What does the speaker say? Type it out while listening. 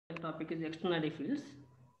topic is external ID fields.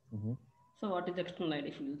 So what is external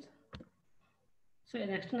ID fields? So an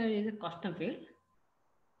external ID is a custom field.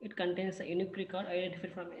 It contains a unique record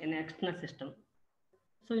identified from an external system.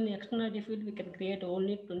 So in the external ID field, we can create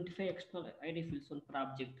only 25 external ID fields on per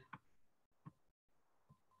object.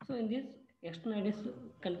 So in this, external IDs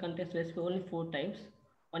can contain basically only 4 types.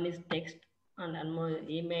 One is text and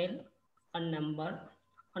email and number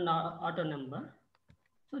and auto number.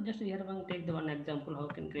 So just here I can take the one example how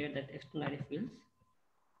we can create that external ID fields.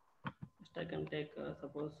 Just I can take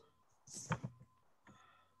suppose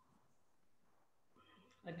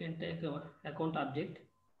I can take account object.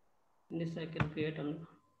 In this I can create on.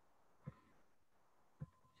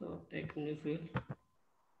 So take new field.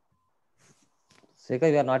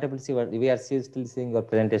 Shekhar, we are not able to see what we are still seeing your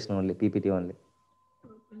presentation only, PPT only.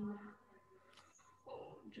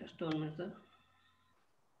 Just 1 minute, sir.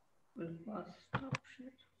 Will pass stop share.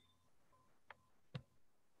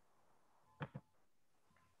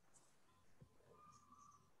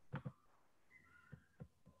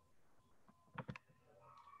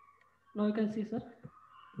 Now you can see, sir.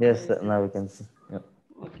 Yes, sir, now we can see. Yeah.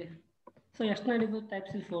 Okay. So external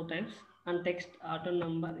types is 4 types: and text, auto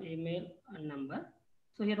number, email, and number.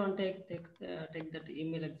 So here one take that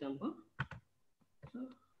email example. So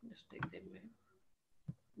just take the email.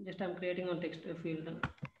 Just I'm creating a text field,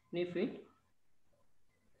 new field.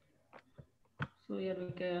 So here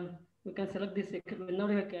we can select this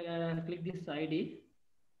whenever you click this ID.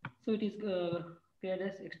 So it is created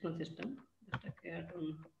as external system. Just create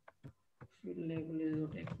on field label is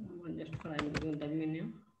take one just for I'm doing the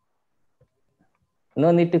name.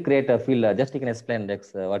 No need to create a field. Just you can explain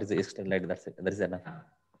Dex, what is the external ID. That's it. That is enough.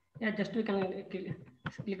 Yeah, just we can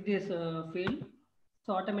click this field.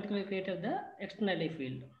 So automatically created the external ID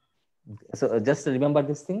field. Okay. So just remember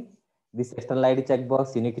this thing. This external ID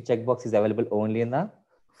checkbox, unique checkbox is available only in the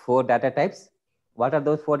 4 data types. What are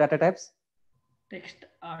those 4 data types? Text,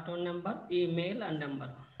 auto number, email, and number.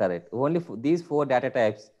 Correct. Only for these 4 data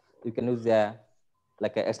types you can use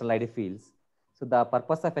like external ID fields. So the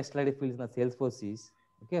purpose of external ID fields in the Salesforce is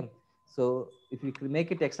okay. So if you make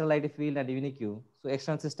it external ID field and unique, so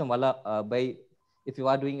external system by if you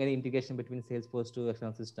are doing any integration between Salesforce to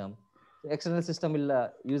external system, so external system will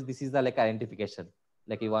use this is the like identification,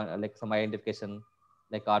 like you want like some identification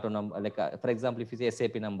like auto number, like for example if you say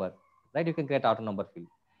SAP number, right? You can create auto number field,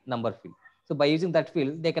 number field. So by using that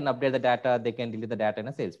field, they can update the data, they can delete the data in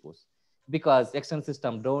a Salesforce because external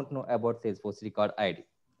system don't know about Salesforce record ID,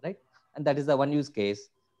 right? And that is the one use case.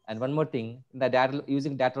 And one more thing, in the data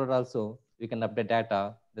using data also, we can update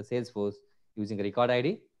data, the Salesforce using a record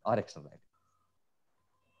ID or external ID.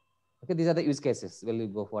 Okay, these are the use cases. Will you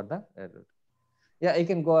go for the? Yeah, you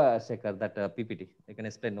can go, Shekhar, that PPT. You can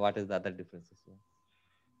explain what is the other differences.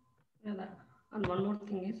 Yeah, and one more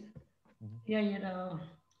thing is, here.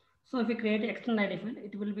 So if you create an external ID field,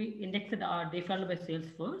 it will be indexed or defined by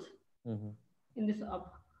Salesforce. In this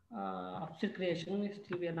upset creation,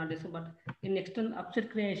 still we are not this, but in external upset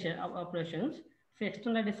creation operations, if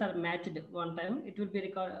external IDs are matched one time, it will be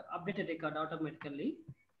updated record automatically.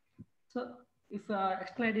 So if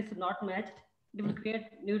external ID is not matched, it will create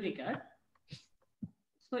new record.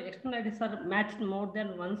 So external IDs are matched more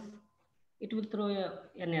than once, it will throw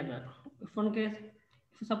an error. If one case,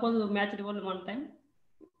 if suppose you matched only one time,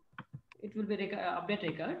 it will be update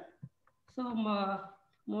record. So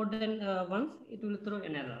more than once, it will throw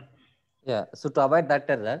an error. Yeah. So to avoid that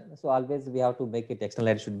error, so always we have to make it external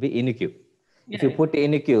ID should be unique. Yeah, if you put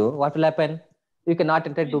unique, what will happen? You cannot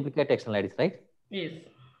enter duplicate external IDs, right? Yes.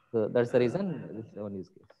 So that's the reason this is one use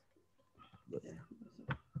case.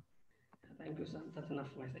 Yeah. Thank you, sir. That's enough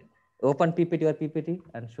for my side. Open PPT or PPT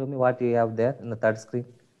and show me what you have there in the third screen.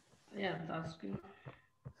 Yeah, third screen.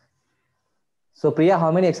 So Priya,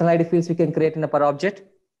 how many external ID fields we can create in a per object?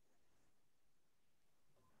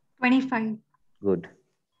 25. Good.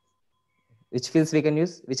 Which fields we can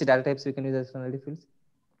use? Which data types we can use as external ID fields?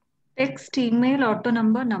 Text, email, auto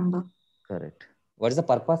number, number. Correct. What is the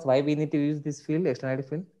purpose? Why we need to use this field, external ID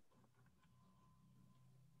field?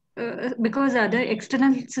 Because other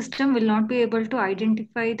external system will not be able to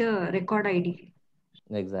identify the record ID.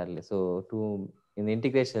 Exactly. So in the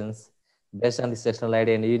integrations, based on this external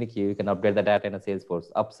ID and unique, you can update the data in a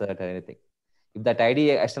Salesforce, upsert or anything. If that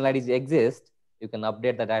ID, external IDs exist, you can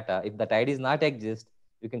update the data. If that ID is not exist,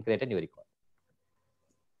 you can create a new record.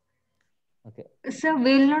 Okay. So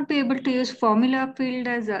we'll not be able to use formula field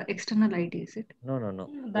as external ID, is it? No.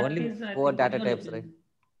 That only is, 4 data types, right?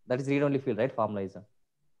 That is read only field, right? Formula is.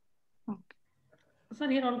 Okay. Sir,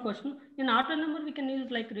 here one question. In auto number, we can use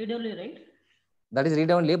like read only, right? That is read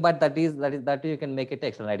only, but that you can make it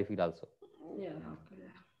external ID field also. Yeah. Okay.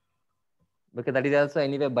 Because that is also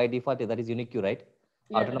anyway by default, that is unique queue, right?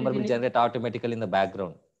 Yeah, Auto number will generate automatically in the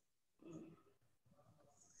background.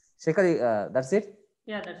 Shekhar, that's it?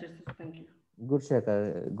 Yeah, that's it. Thank you. Good,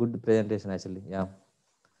 Shekhar. Good presentation, actually. Yeah.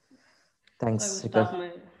 Thanks, So I will Shekhar. stop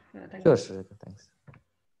my. Thank Sure, you. sure. Thanks.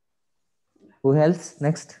 Who else?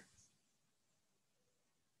 Next.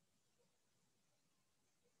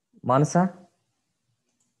 Manasa?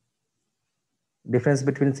 Difference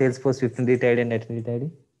between Salesforce 15-digit ID and 18-digit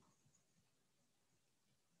ID?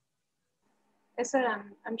 Yes, sir.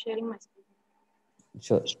 I'm sharing my screen.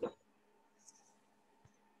 Sure.